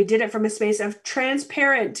if we did it from a space of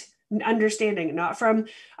transparent understanding, not from,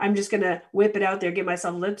 I'm just going to whip it out there, give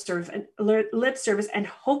myself lip service and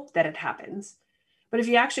hope that it happens. But if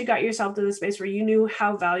you actually got yourself to the space where you knew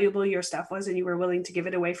how valuable your stuff was and you were willing to give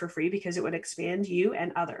it away for free because it would expand you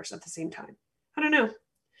and others at the same time. I don't know.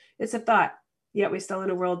 It's a thought. Yet we still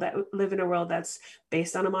live in a world that's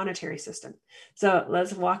based on a monetary system. So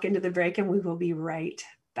let's walk into the break, and we will be right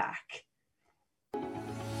back.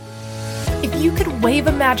 If you could wave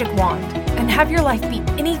a magic wand and have your life be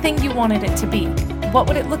anything you wanted it to be, what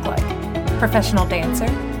would it look like? Professional dancer,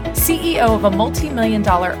 CEO of a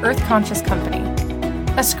multi-million-dollar earth-conscious company,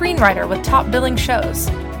 a screenwriter with top billing shows,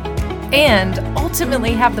 and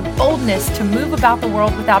ultimately have the boldness to move about the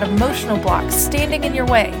world without emotional blocks standing in your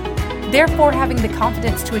way, therefore having the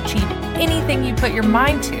confidence to achieve anything you put your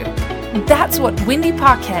mind to. That's what Wendy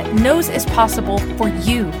Paquette knows is possible for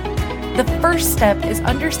you. The first step is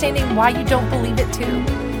understanding why you don't believe it too,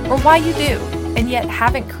 or why you do, and yet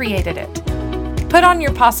haven't created it. Put on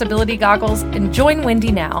your possibility goggles and join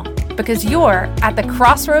Wendy now, because you're at the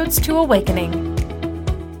crossroads to awakening.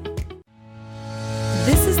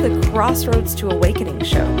 This is the Crossroads to Awakening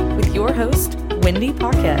show with your host, Wendy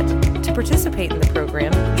Paquette. To participate in the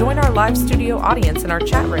program, join our live studio audience in our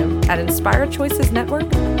chat room at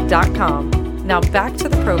inspiredchoicesnetwork.com. Now back to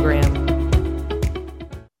the program.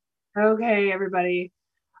 Okay, everybody.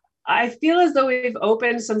 I feel as though we've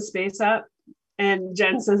opened some space up, and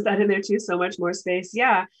Jen says that in there too, so much more space.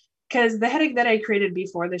 Yeah, because the headache that I created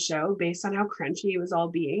before the show, based on how crunchy it was all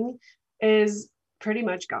being, is pretty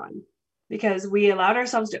much gone, because we allowed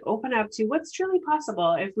ourselves to open up to what's truly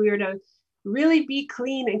possible if we were to really be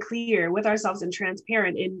clean and clear with ourselves and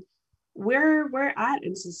transparent in where we're at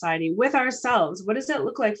in society with ourselves. What does it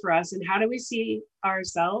look like for us, and how do we see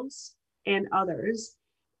ourselves and others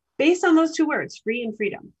based on those two words, free and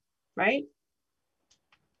freedom, right?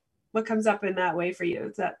 What comes up in that way for you?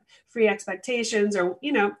 Is that free expectations, or,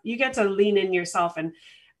 you get to lean in yourself and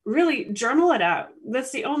really journal it out.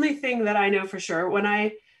 That's the only thing that I know for sure. When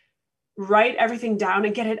I write everything down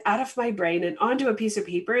and get it out of my brain and onto a piece of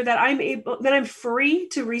paper, that I'm free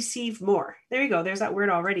to receive more. There you go. There's that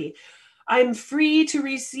word already. I'm free to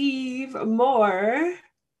receive more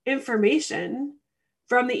information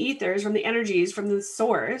from the ethers, from the energies, from the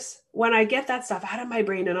source, when I get that stuff out of my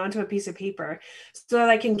brain and onto a piece of paper so that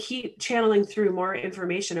I can keep channeling through more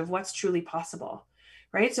information of what's truly possible,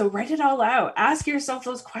 right? So write it all out. Ask yourself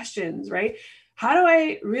those questions, right? How do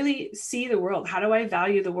I really see the world? How do I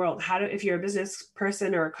value the world? If you're a business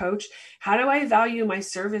person or a coach, how do I value my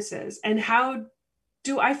services? And how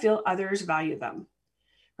do I feel others value them,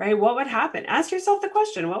 right? What would happen? Ask yourself the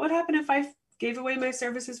question, what would happen if I gave away my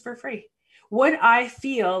services for free? Would I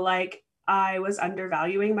feel like I was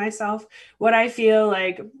undervaluing myself? Would I feel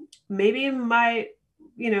like maybe my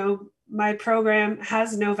program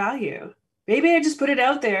has no value? Maybe I just put it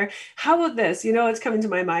out there. How about this? It's coming to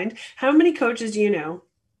my mind. How many coaches do you know,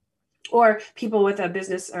 or people with a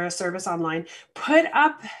business or a service online, put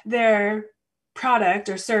up their product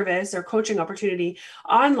or service or coaching opportunity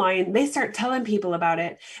online? They start telling people about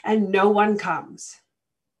it and no one comes.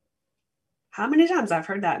 How many times? I've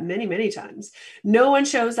heard that many, many times. No one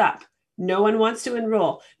shows up. No one wants to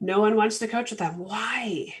enroll. No one wants to coach with them.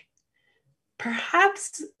 Why?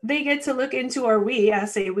 Perhaps they get to look into, or we, I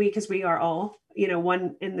say we, because we are all,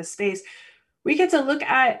 one in the space. We get to look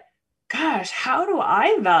at, gosh, how do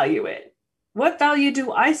I value it? What value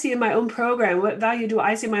do I see in my own program? What value do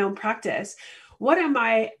I see in my own practice? What am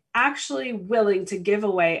I actually willing to give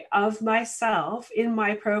away of myself in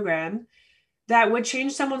my program that would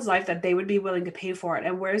change someone's life, that they would be willing to pay for it?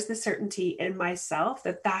 And where's the certainty in myself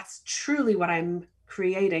that that's truly what I'm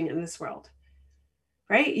creating in this world?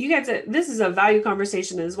 Right? This is a value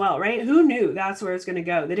conversation as well, right? Who knew that's where it's going to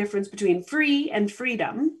go? The difference between free and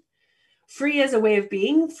freedom. Free as a way of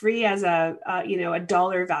being, free as a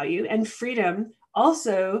dollar value, and freedom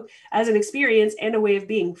also as an experience and a way of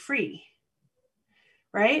being free,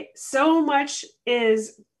 right? So much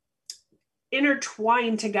is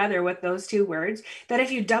intertwined together with those two words that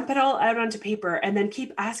if you dump it all out onto paper and then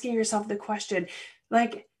keep asking yourself the question,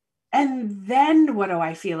 like, and then what do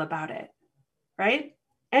I feel about it, right?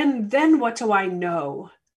 And then what do I know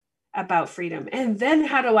about freedom? And then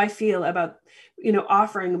how do I feel about,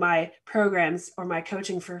 offering my programs or my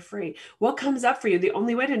coaching for free? What comes up for you? The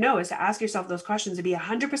only way to know is to ask yourself those questions and be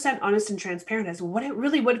 100% honest and transparent as what it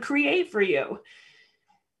really would create for you.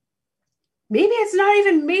 Maybe it's not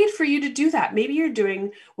even made for you to do that. Maybe you're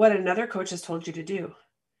doing what another coach has told you to do.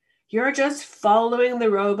 You're just following the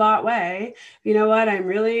robot way. You know what? I'm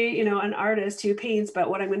really, an artist who paints, but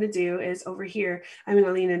what I'm going to do is over here, I'm going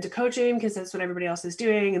to lean into coaching because that's what everybody else is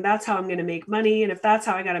doing. And that's how I'm going to make money. And if that's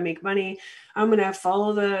how I got to make money, I'm going to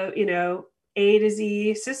follow the, A to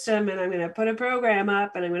Z system, and I'm going to put a program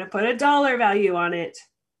up and I'm going to put a dollar value on it.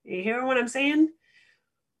 You hear what I'm saying?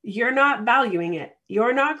 You're not valuing it.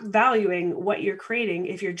 You're not valuing what you're creating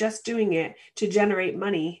if you're just doing it to generate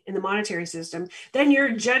money in the monetary system. Then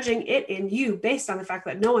you're judging it in you based on the fact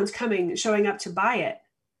that no one's showing up to buy it.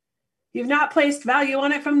 You've not placed value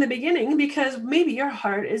on it from the beginning because maybe your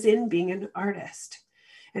heart is in being an artist.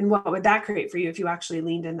 And what would that create for you if you actually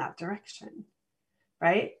leaned in that direction,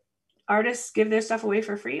 right? Artists give their stuff away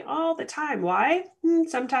for free all the time. Why?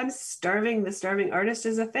 Sometimes the starving artist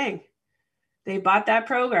is a thing. They bought that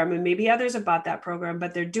program, and maybe others have bought that program,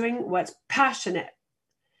 but they're doing what's passionate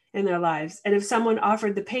in their lives. And if someone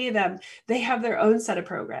offered to pay them, they have their own set of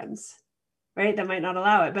programs, right? That might not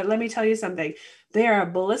allow it. But let me tell you something. They are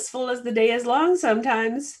blissful as the day is long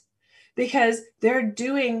sometimes because they're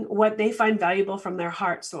doing what they find valuable from their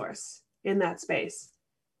heart source in that space,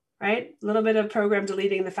 right? A little bit of program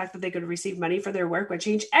deleting, the fact that they could receive money for their work would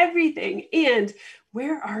change everything. And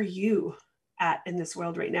where are you at in this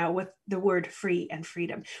world right now with the word free and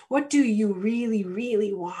freedom? What do you really,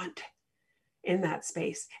 really want in that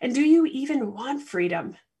space? And do you even want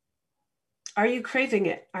freedom? Are you craving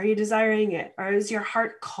it? Are you desiring it? Or is your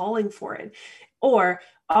heart calling for it? Or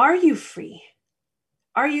are you free?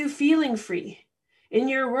 Are you feeling free in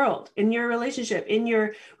your world, in your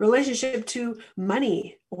relationship to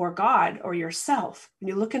money or God or yourself? When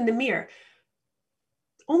you look in the mirror,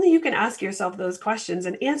 only you can ask yourself those questions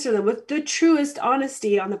and answer them with the truest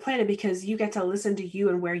honesty on the planet, because you get to listen to you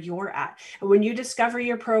and where you're at. And when you discover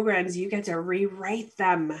your programs, you get to rewrite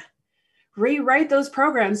them. Rewrite those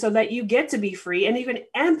programs so that you get to be free and you can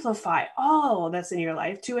amplify all that's in your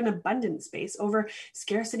life to an abundant space over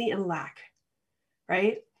scarcity and lack,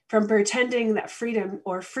 right? From pretending that freedom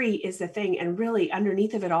or free is the thing and really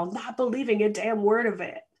underneath of it all, not believing a damn word of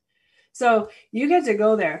it. So you get to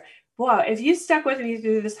go there. Well, if you stuck with me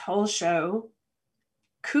through this whole show,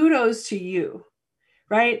 kudos to you,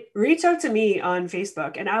 right? Reach out to me on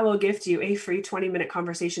Facebook and I will gift you a free 20-minute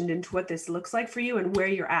conversation into what this looks like for you and where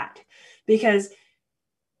you're at, because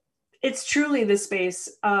it's truly the space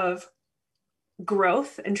of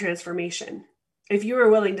growth and transformation. if you were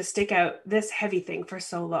willing to stick out this heavy thing for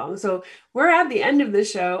so long. So we're at the end of the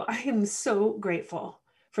show. I am so grateful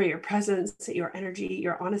for your presence, your energy,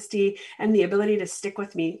 your honesty, and the ability to stick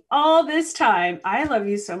with me all this time. I love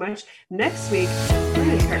you so much. Next week, we're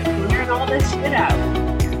going to start clearing all this shit out.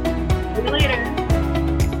 See you later.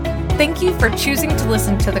 Thank you for choosing to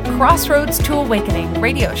listen to the Crossroads to Awakening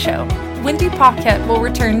radio show. Wendy Paquette will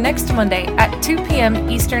return next Monday at 2 p.m.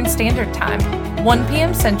 Eastern Standard Time, 1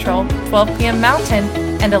 p.m. Central, 12 p.m. Mountain,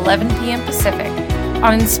 and 11 p.m. Pacific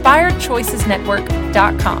on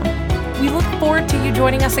InspiredChoicesNetwork.com. We look forward to you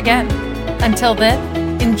joining us again. Until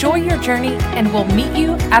then, enjoy your journey and we'll meet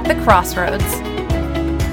you at the crossroads.